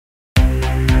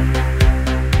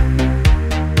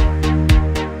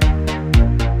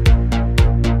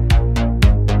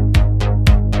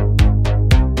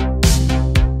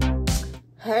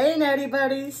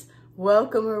Buddies,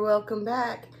 welcome or welcome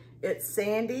back. It's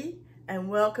Sandy and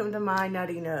welcome to my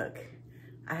Nutty Nook.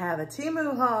 I have a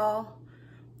Temu haul,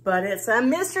 but it's a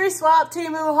mystery swap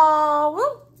Temu haul.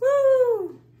 Woo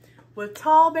woo! With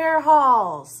Tall Bear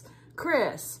Hauls,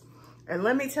 Chris. And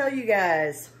let me tell you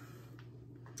guys,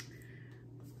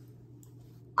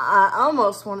 I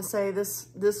almost want to say this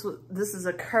is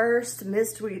a cursed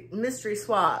mystery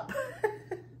swap.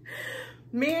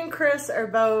 Me and Chris are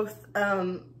both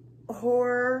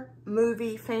horror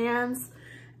movie fans,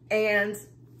 and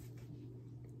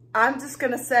I'm just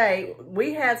gonna say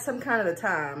we had some kind of a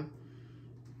time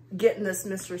getting this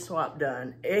mystery swap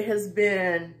done. It has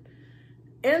been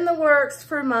in the works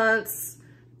for months.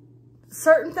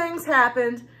 Certain things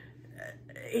happened.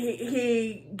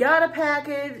 He got a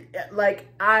package. Like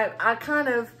I kind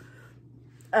of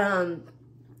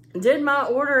did my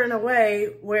order in a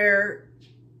way where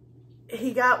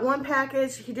he got one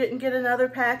package, he didn't get another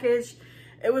package.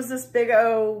 It was this big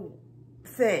old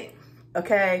thing,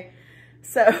 okay?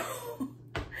 So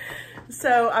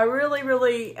I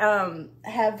really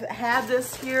have had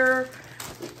this here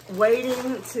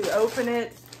waiting to open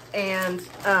it. And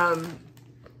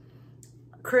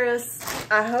Chris,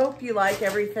 I hope you like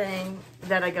everything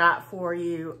that I got for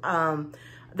you.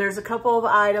 There's a couple of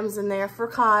items in there for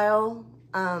Kyle.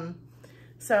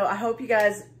 So I hope you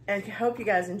guys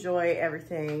enjoy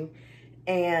everything,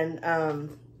 and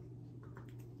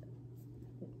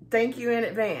thank you in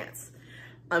advance.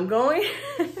 I'm going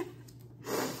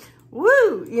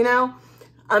woo, you know,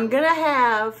 I'm gonna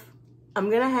have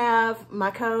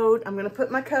my code. I'm gonna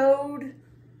put my code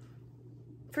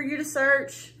for you to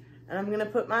search, and I'm gonna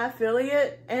put my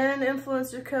affiliate and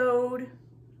influencer code,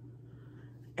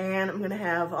 and I'm gonna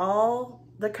have all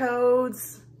the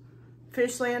codes,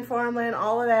 Fishland, Farmland,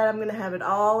 all of that. I'm going to have it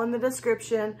all in the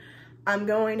description. I'm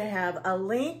going to have a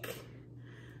link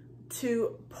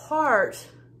to part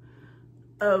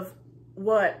of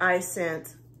what I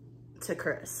sent to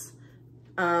Chris.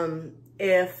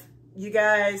 If you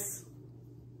guys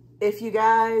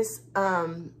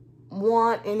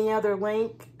want any other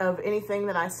link of anything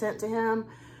that I sent to him,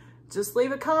 just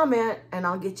leave a comment and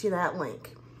I'll get you that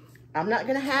link. I'm not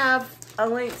going to have a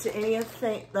link to any of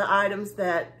the items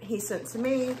that he sent to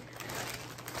me.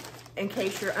 In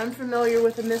case you're unfamiliar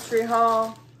with the mystery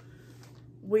haul,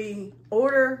 I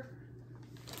order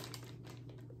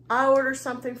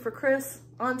something for Chris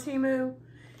on Temu.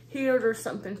 He orders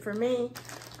something for me.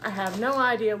 I have no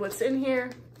idea what's in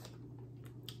here.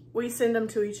 We send them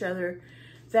to each other.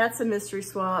 That's a mystery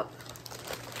swap.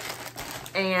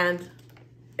 And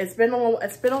it's been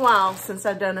a while since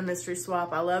I've done a mystery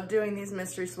swap. I love doing these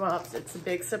mystery swaps. It's a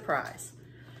big surprise.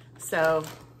 So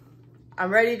I'm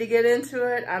ready to get into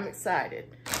it. I'm excited.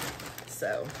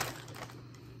 So,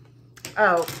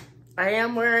 oh, I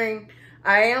am wearing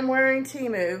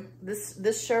Temu.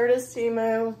 This shirt is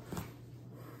Temu.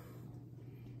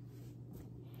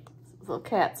 Little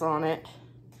cats on it.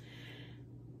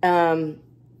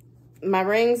 My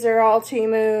rings are all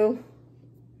Temu.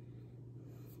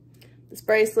 This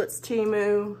bracelet's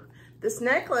Temu. This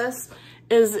necklace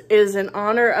is in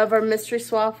honor of our mystery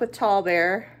swap with Tall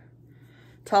Bear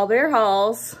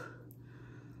Hauls.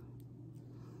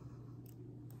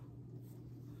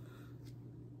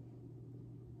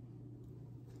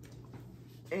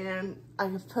 And I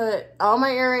have put all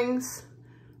my earrings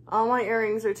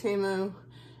are Temu.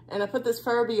 And I put this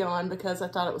Furby on because I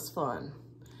thought it was fun.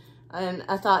 And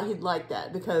I thought he'd like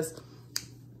that because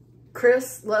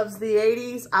Chris loves the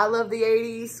 80s. I love the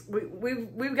 80s.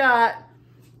 We've got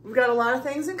a lot of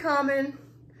things in common,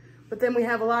 but then we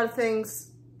have a lot of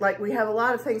things,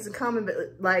 in common, but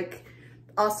like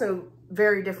also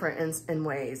very different in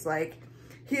ways. Like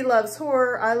he loves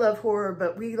horror, I love horror,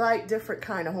 but we like different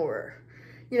kind of horror,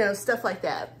 you know, stuff like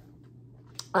that.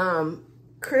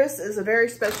 Chris is a very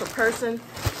special person.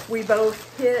 We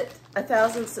both hit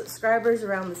 1,000 subscribers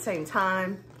around the same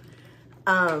time.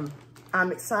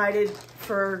 I'm excited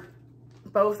for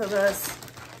both of us,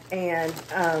 and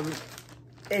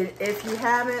if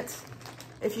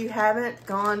you haven't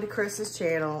gone to Chris's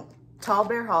channel, Tall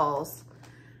Bear Hauls,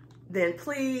 then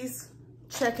please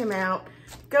check him out.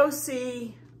 Go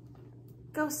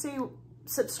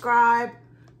subscribe,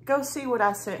 go see what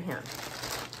I sent him.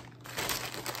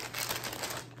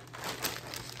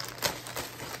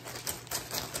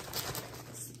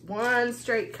 One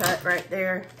straight cut right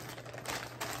there.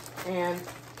 And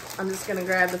I'm just gonna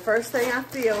grab the first thing I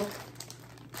feel.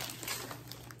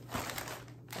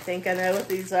 I think I know what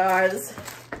these are.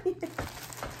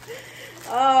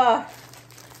 Oh,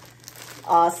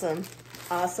 awesome.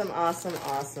 Awesome, awesome,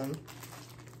 awesome.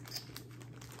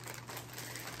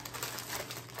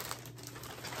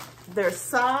 They're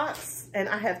socks, and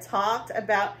I have talked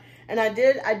about, and I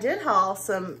did haul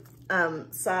some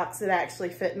socks that actually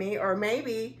fit me, or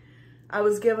maybe I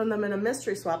was giving them in a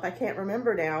mystery swap. I can't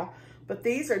remember now, but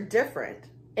these are different.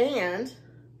 And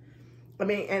I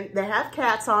mean, and they have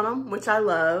cats on them, which I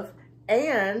love,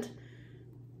 and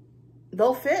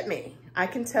they'll fit me. I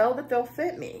can tell that they'll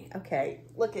fit me. Okay,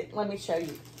 let me show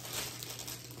you.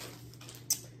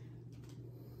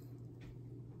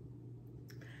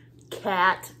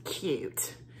 Cat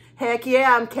cute. Heck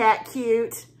yeah, I'm cat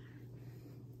cute.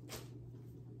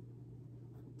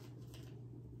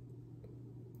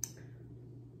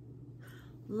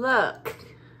 Look.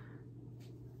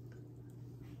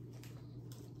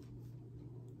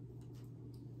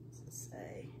 What's it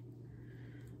say?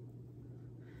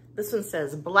 This one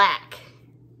says black.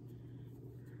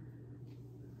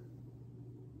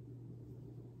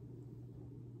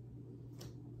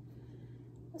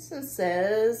 This one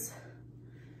says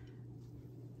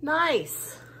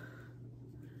nice.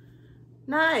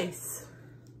 Nice.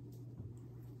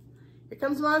 Here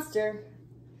comes Monster.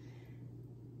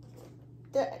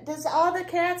 Does all the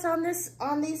cats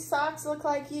on these socks look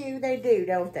like you? They do,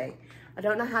 don't they? I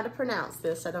don't know how to pronounce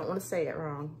this. I don't want to say it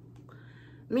wrong.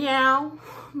 Meow.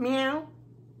 Meow.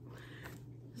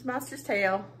 It's Monster's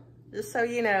tail. Just so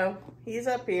you know. He's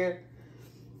up here.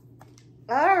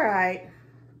 All right.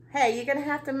 Hey, you're going to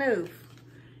have to move.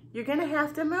 You're going to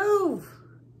have to move.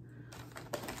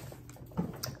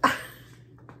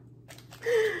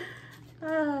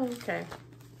 Oh, okay.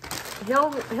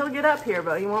 He'll get up here,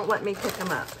 but he won't let me pick him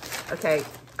up. Okay,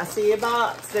 I see a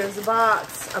box. There's a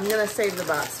box. I'm gonna save the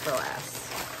box for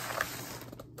last.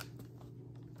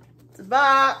 It's a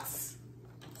box.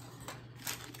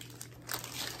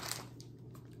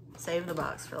 Save the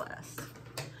box for last.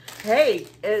 Hey,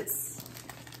 it's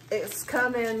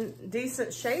come in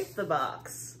decent shape, the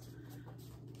box.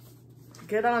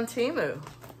 Good on Temu.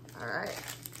 All right.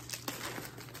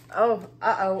 Oh,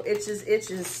 uh-oh,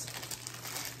 itches.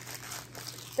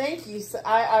 Thank you. So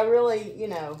I really, you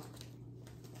know,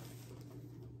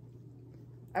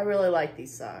 I really like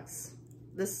these socks.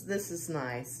 This is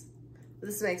nice.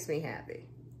 This makes me happy.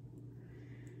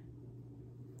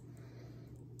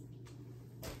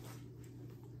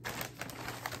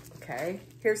 Okay,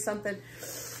 here's something.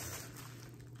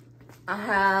 I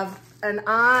have an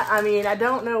eye. I mean, I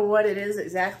don't know what it is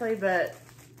exactly, but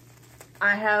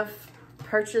I have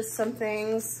purchased some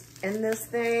things in this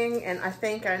thing, and I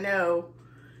think I know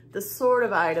the sort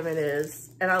of item it is,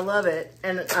 and I love it.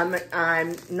 And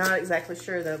I'm not exactly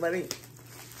sure though. Let me.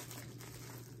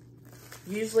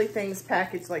 Usually things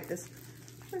packaged like this.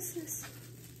 What's this?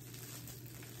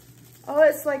 Oh,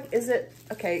 it's like, is it,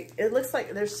 okay, it looks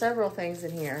like there's several things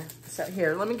in here. So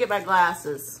here, let me get my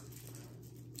glasses.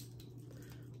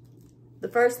 The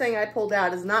first thing I pulled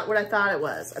out is not what I thought it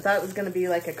was. I thought it was gonna be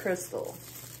like a crystal,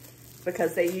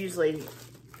 because they usually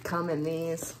come in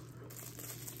these.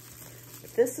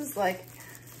 But this is like,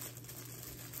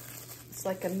 it's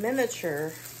like a miniature,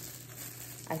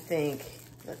 I think.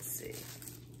 Let's see.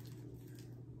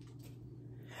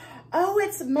 Oh,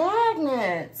 it's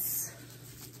magnets.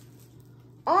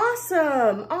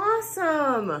 Awesome,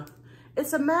 awesome.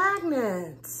 It's a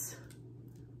magnet.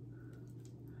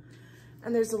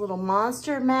 And there's a little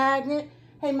monster magnet.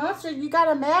 Hey, Monster, you got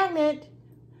a magnet.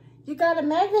 You got a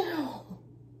magnet. Oh,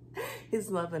 he's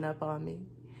loving up on me.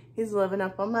 He's loving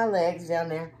up on my legs down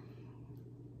there.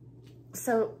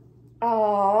 So,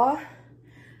 aww.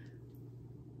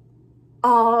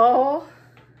 Aww.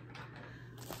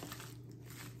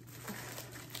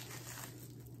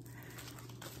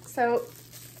 So,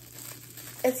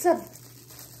 it's a,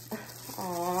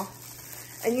 aw,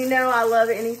 and you know I love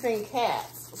anything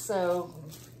cats, so,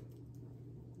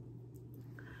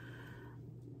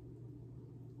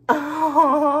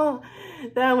 oh,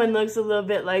 that one looks a little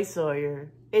bit like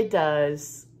Sawyer. It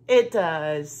does. It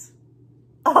does.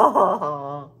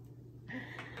 Oh,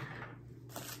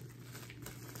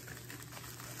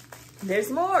 there's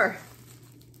more.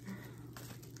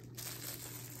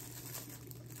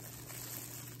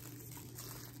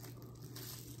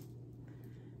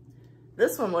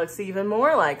 This one looks even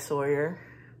more like Sawyer.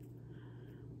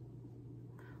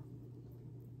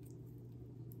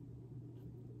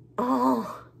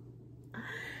 Oh,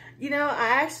 you know,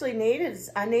 I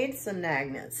need some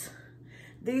magnets.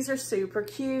 These are super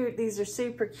cute. These are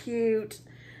super cute.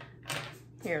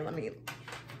 Here,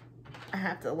 I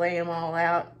have to lay them all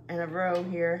out in a row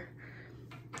here.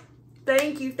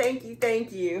 Thank you, thank you,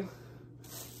 thank you.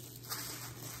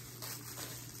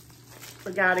 I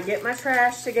gotta get my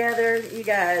trash together, you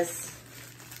guys.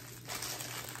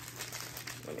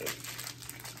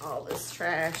 All this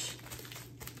trash.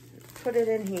 put it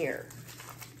in here.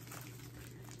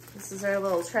 This is our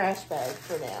little trash bag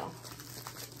for now.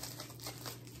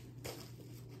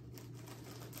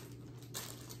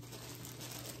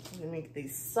 I'm gonna make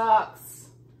these socks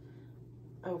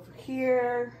over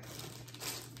here.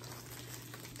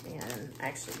 And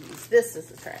actually use this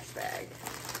as a trash bag.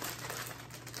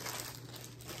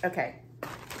 Okay.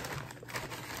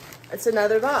 It's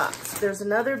another box. There's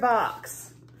another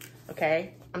box.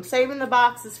 Okay. I'm saving the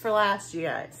boxes for last, you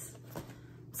guys.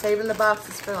 Saving the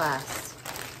boxes for last.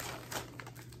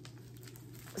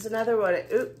 There's another one.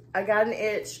 Oop, I got an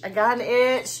itch. I got an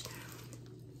itch.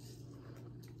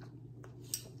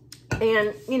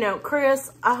 And, you know,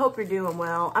 Chris, I hope you're doing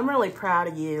well. I'm really proud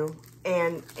of you.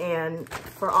 And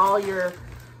for all your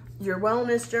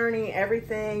wellness journey,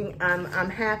 everything. I'm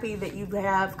happy that you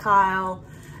have Kyle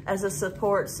as a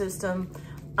support system.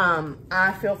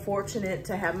 I feel fortunate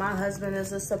to have my husband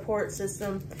as a support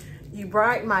system. You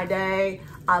brighten my day.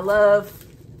 I love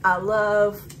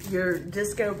your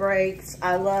disco breaks.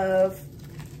 I love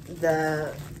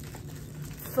the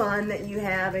fun that you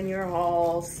have in your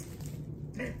hauls.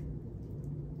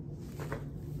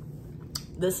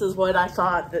 This is what I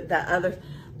thought that other,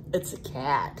 it's a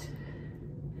cat.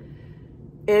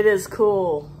 It is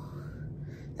cool.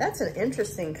 That's an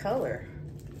interesting color.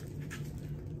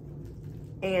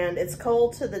 And it's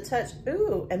cold to the touch.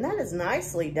 Ooh, and that is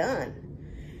nicely done.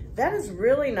 That is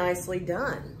really nicely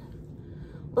done.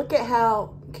 Look at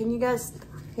how, can you guys,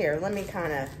 here, let me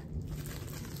kind of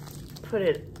put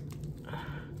it.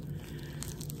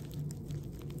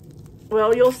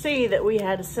 Well, you'll see that we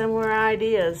had similar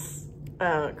ideas.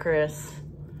 Chris,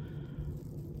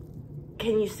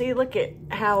 can you see, look at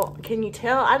how, can you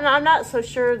tell? I'm not so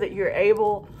sure that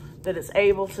that it's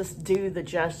able to do the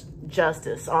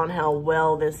justice on how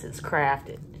well this is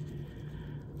crafted.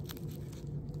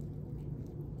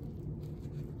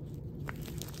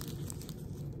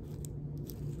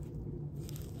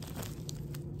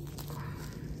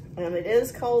 And it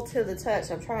is cold to the touch.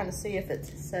 I'm trying to see if it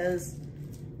says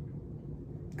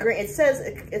green. It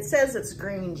says it's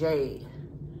green jade.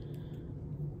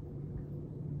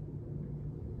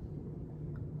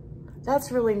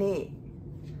 That's really neat.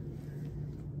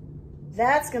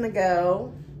 That's gonna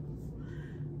go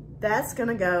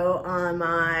on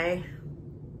my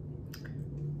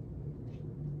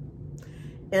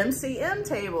MCM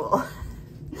table.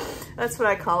 That's what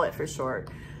I call it for short.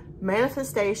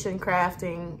 Manifestation,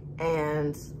 crafting,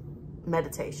 and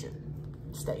meditation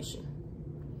station.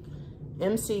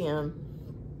 MCM.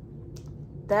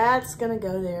 That's gonna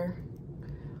go there.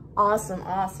 Awesome,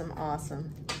 awesome,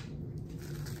 awesome.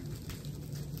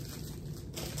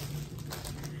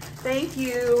 Thank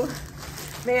you.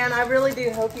 Man, I really do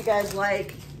hope you guys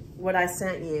like what I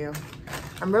sent you.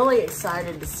 I'm really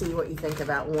excited to see what you think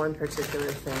about one particular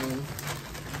thing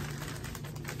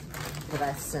that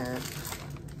I sent.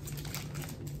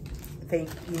 I think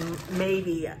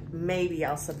maybe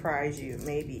I'll surprise you,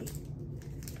 maybe.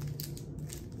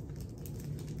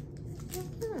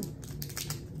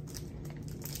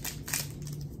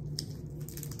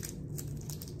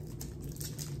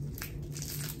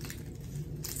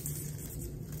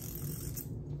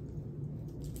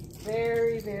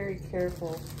 Very, very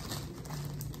careful.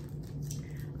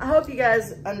 I hope you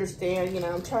guys understand, you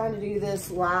know, I'm trying to do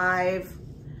this live,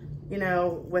 you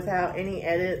know, without any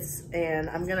edits, and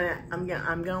I'm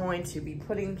going to be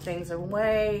putting things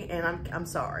away, and I'm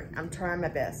sorry. I'm trying my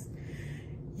best.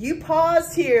 You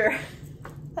paused here.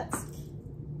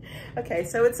 Okay,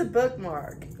 so it's a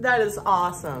bookmark. That is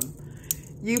awesome.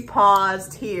 You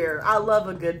paused here. I love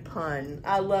a good pun.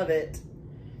 I love it.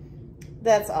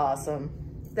 That's awesome.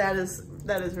 That is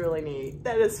really neat.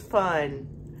 That is fun.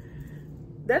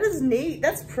 That is neat.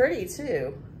 That's pretty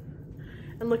too.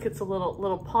 And look, it's a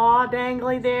little paw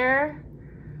dangly there.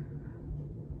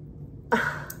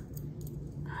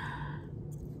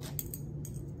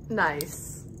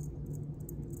 Nice.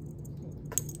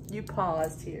 You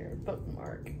paused here.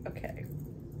 Bookmark. Okay.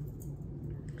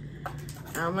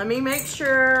 Let me make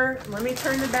sure. Let me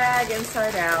turn the bag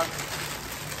inside out.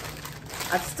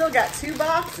 I've still got 2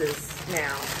 boxes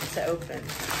now to open.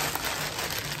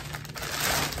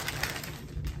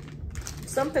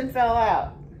 Something fell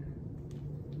out.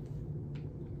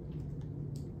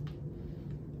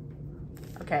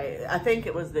 Okay, I think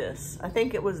it was this. I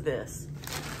think it was this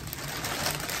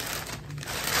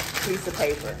piece of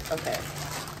paper. Okay.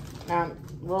 Now I'm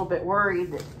a little bit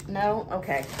worried that, no?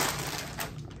 Okay.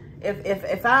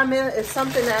 If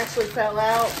something actually fell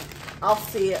out, I'll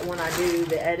see it when I do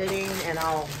the editing, and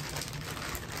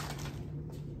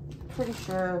pretty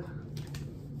sure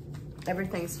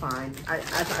everything's fine. I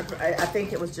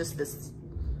think it was just this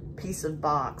piece of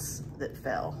box that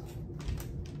fell.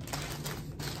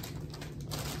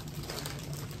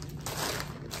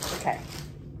 Okay.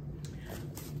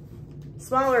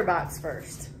 Smaller box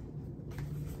first.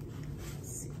 Let's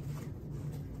see.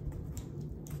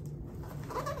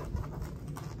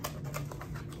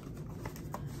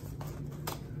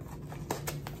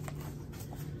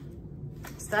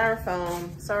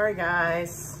 Styrofoam. Sorry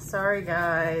guys. Sorry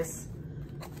guys.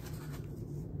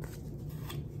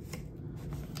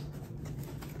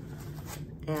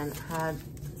 And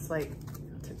it's like,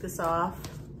 I took this off.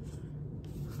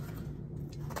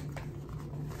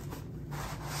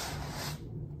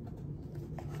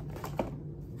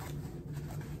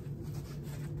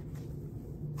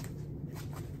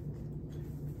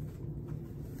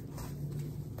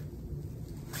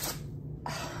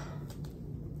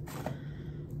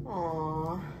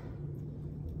 Aww.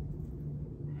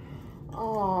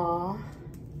 Aww.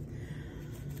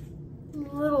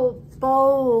 Little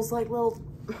bowls, like little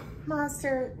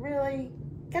monster, really?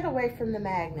 Get away from the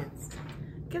magnets.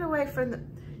 Get away from the,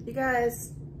 you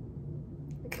guys,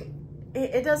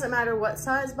 it doesn't matter what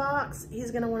size box,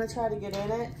 he's gonna wanna try to get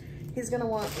in it. He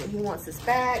wants this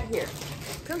bag. Here,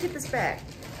 go get this bag.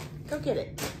 Go get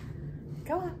it.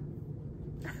 Go on.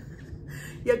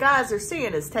 You guys are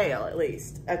seeing his tail at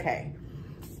least. Okay,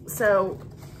 so,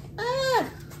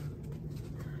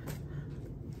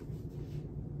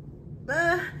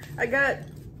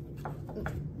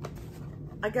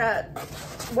 I got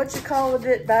what you call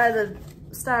it by the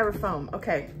styrofoam.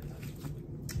 Okay,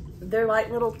 they're like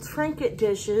little trinket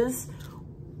dishes.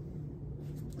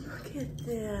 Look at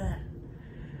that.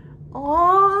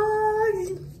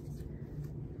 Oh,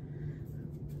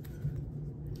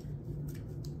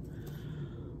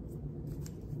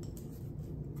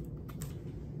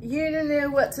 you didn't know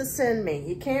what to send me.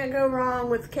 You can't go wrong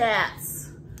with cats.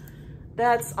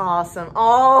 That's awesome.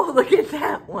 Oh, look at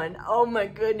that one. Oh my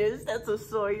goodness, that's a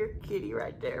Sawyer kitty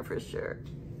right there for sure.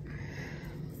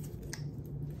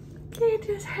 Look at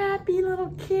these happy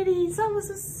little kitties. Oh, this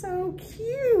is so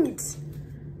cute.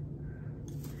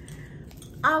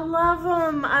 I love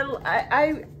them.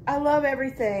 I love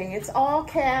everything. It's all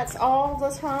cats all the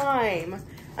time.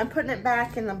 I'm putting it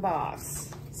back in the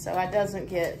box so it doesn't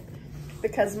get,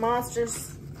 because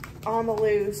Monster's on the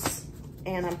loose,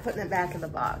 and I'm putting it back in the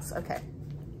box. Okay.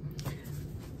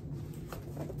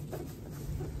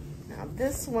 Now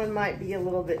this one might be a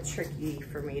little bit tricky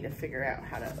for me to figure out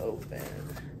how to open.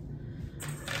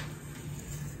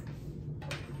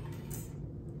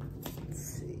 Let's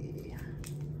see.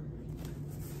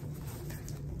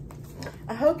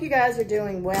 I hope you guys are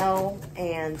doing well,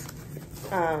 and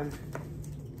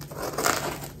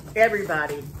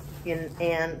everybody,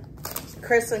 and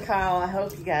Chris and Kyle, I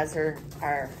hope you guys are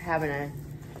having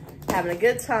a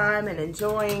good time and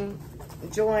enjoying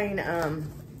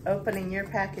opening your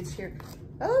package here.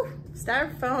 Oh,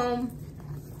 styrofoam.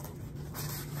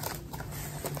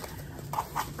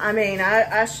 I mean,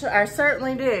 I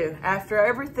certainly do. After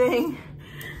everything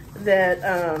that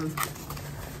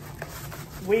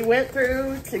we went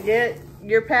through to get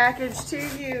your package to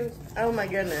you, oh my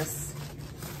goodness.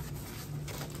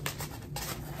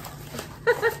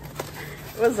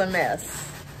 It was a mess.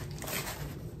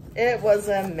 It was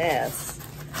a mess.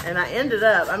 And I ended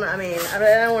up, I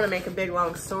don't want to make a big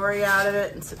long story out of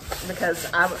it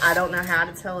because I don't know how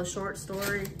to tell a short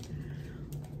story.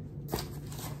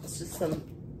 It's just some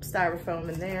styrofoam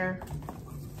in there.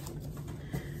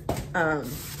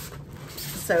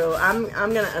 So I'm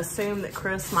going to assume that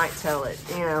Chris might tell it,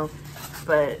 you know,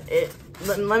 but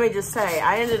let me just say,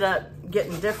 I ended up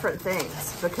getting different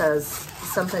things because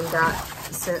something got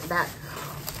sent back.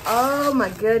 Oh my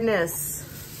goodness.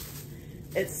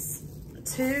 It's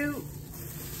two.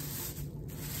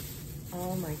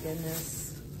 Oh my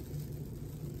goodness.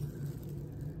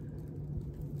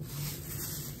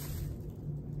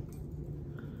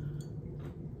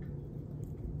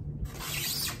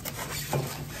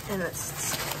 And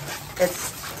it's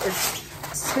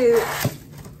two.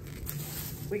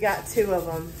 We got two of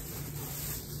them.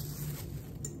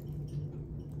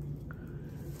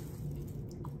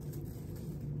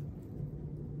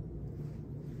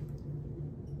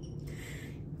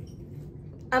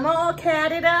 I'm all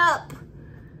catted up.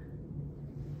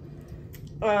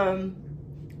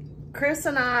 Chris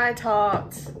and I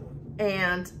talked,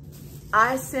 and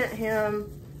I sent him,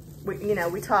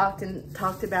 we talked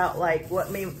about like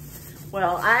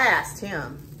well, I asked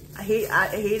him. He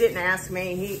didn't ask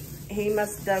me. He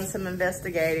must have done some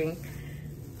investigating.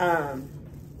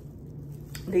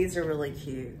 These are really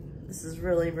cute. This is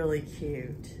really, really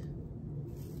cute.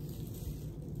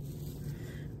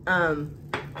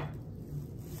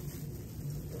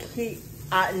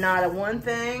 not a one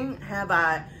thing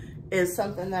is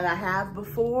something that I have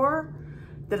before,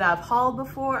 that I've hauled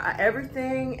before.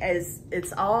 Everything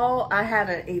it's all, I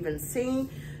haven't even seen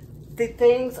the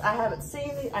things. I haven't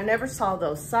seen, I never saw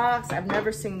those socks. I've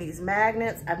never seen these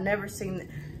magnets. I've never seen,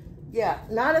 yeah,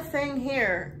 not a thing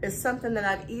here is something that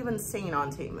I've even seen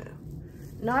on Temu.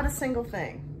 Not a single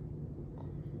thing.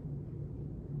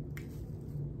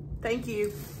 Thank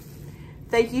you.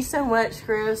 Thank you so much,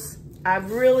 Chris. I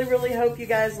really, really hope you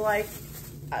guys like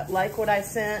what I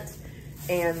sent.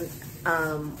 And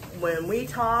when we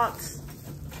talked,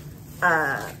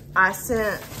 I asked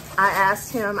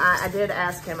him, I did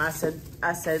ask him, I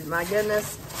said, my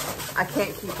goodness, I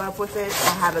can't keep up with it.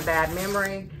 I have a bad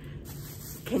memory.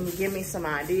 Can you give me some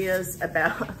ideas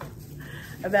about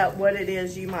what it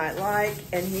is you might like?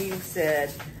 And he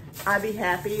said, I'd be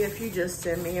happy if you just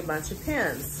send me a bunch of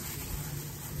pins.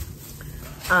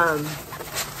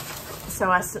 So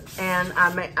I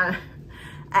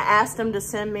asked him to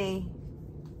send me,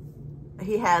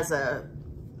 he has a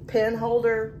pen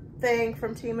holder thing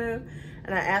from Temu,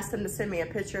 and I asked him to send me a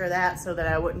picture of that so that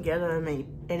I wouldn't get him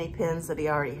any pins that he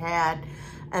already had.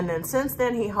 And then since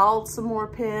then he hauled some more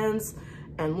pins,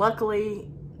 and luckily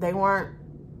they weren't,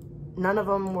 none of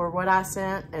them were what I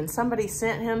sent, and somebody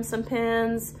sent him some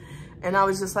pins, and I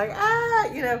was just like,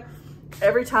 you know,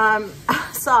 every time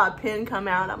I saw a pin come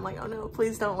out, I'm like, oh no,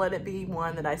 please don't let it be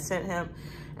one that I sent him.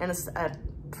 And I'm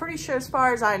pretty sure, as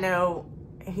far as I know,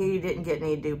 he didn't get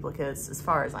any duplicates, as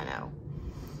far as I know.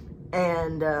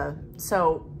 And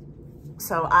so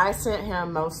I sent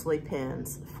him mostly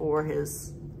pins for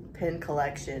his pin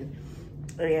collection.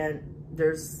 And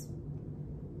there's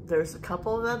a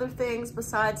couple of other things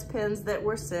besides pins that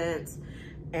were sent.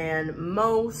 And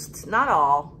most, not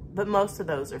all, but most of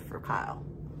those are for Kyle.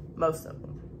 Most of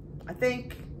them. I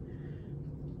think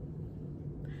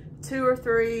two or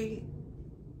three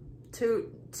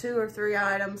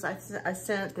items I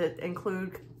sent that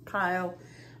include Kyle.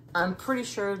 I'm pretty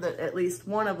sure that at least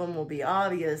one of them will be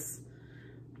obvious.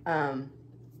 But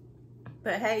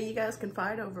hey, you guys can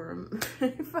fight over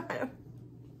them.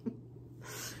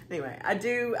 Anyway,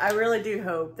 I really do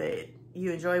hope that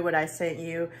you enjoy what I sent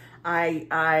you.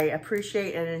 I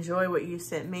appreciate and enjoy what you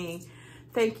sent me.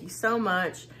 Thank you so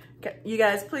much. You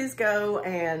guys, please go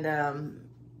and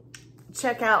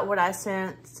check out what I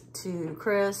sent to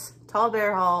Chris, Tall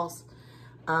Bear Hauls.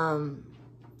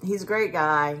 He's a great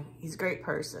guy. He's a great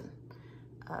person.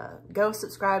 Go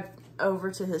subscribe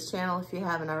over to his channel if you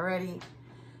haven't already.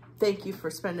 Thank you for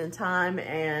spending time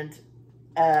and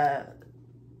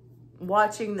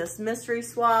watching this mystery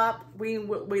swap. We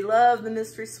love the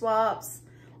mystery swaps.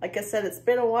 Like I said, it's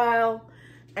been a while,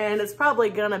 and it's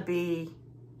probably gonna be,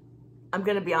 I'm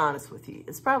gonna be honest with you,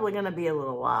 it's probably gonna be a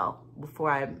little while before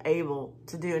I'm able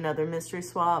to do another mystery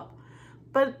swap,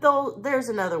 but there's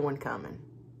another one coming.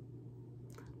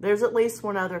 There's at least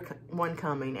one other one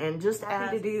coming, and just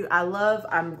happy to do.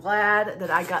 I'm glad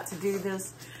that I got to do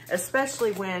this,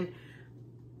 especially when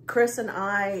Chris and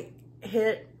I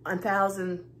hit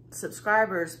 1,000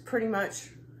 subscribers pretty much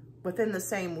within the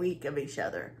same week of each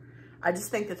other. I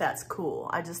just think that that's cool.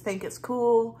 I just think it's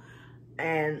cool.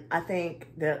 And I think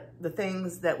that the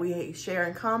things that we share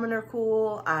in common are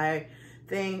cool. I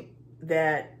think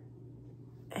that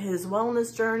his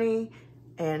wellness journey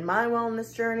and my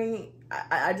wellness journey,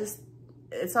 I just,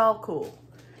 it's all cool.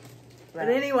 But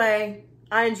anyway,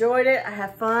 I enjoyed it. I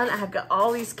have fun. I have got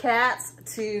all these cats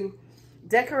to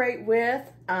decorate with.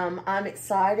 I'm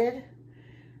excited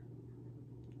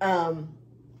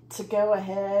to go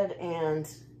ahead and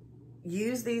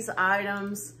use these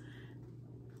items.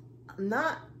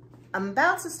 I'm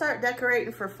about to start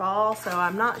decorating for fall, so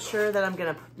I'm not sure that I'm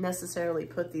gonna necessarily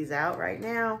put these out right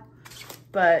now,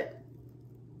 but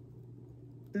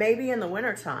maybe in the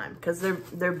winter time, because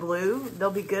they're blue. They'll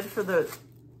be good for the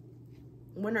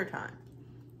winter time.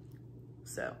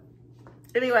 So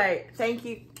anyway, thank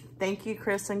you,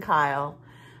 Chris and Kyle.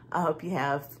 I hope you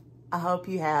have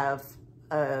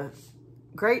a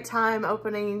great time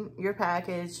opening your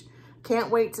package.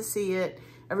 Can't wait to see it.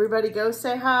 Everybody go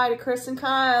say hi to Chris and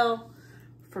Kyle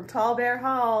from Tall Bear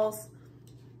Hauls.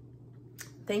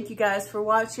 Thank you guys for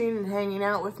watching and hanging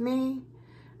out with me.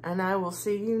 And I will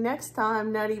see you next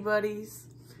time, Nutty Buddies.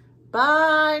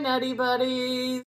 Bye, Nutty Buddies.